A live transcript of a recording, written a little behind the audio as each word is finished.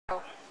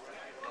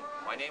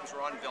My name's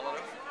Ron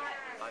Villeneuve.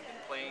 I've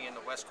been playing in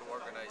the WECSSO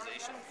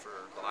organization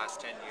for the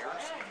last 10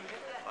 years.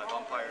 I've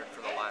umpired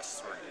for the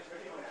last 3.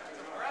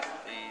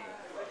 The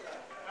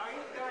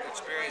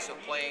experience of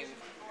playing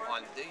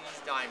on these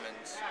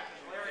diamonds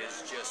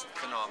is just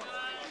phenomenal.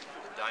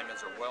 The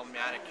diamonds are well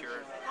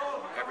manicured.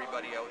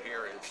 Everybody out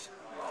here is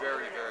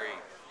very, very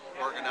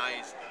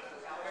organized.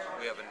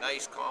 We have a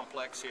nice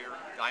complex here.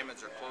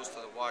 Diamonds are close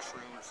to the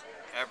washrooms,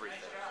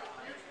 everything.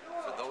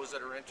 For those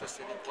that are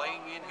interested in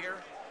playing in here,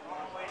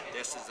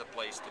 this is the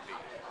place to be.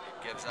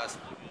 It gives us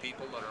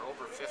people that are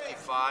over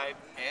 55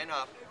 and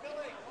up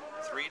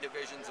 3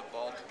 divisions of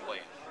ball to play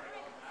in.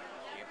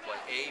 You can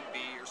play A, B,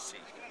 or C.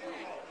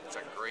 It's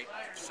a great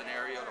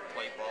scenario to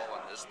play ball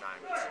on this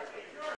diamonds.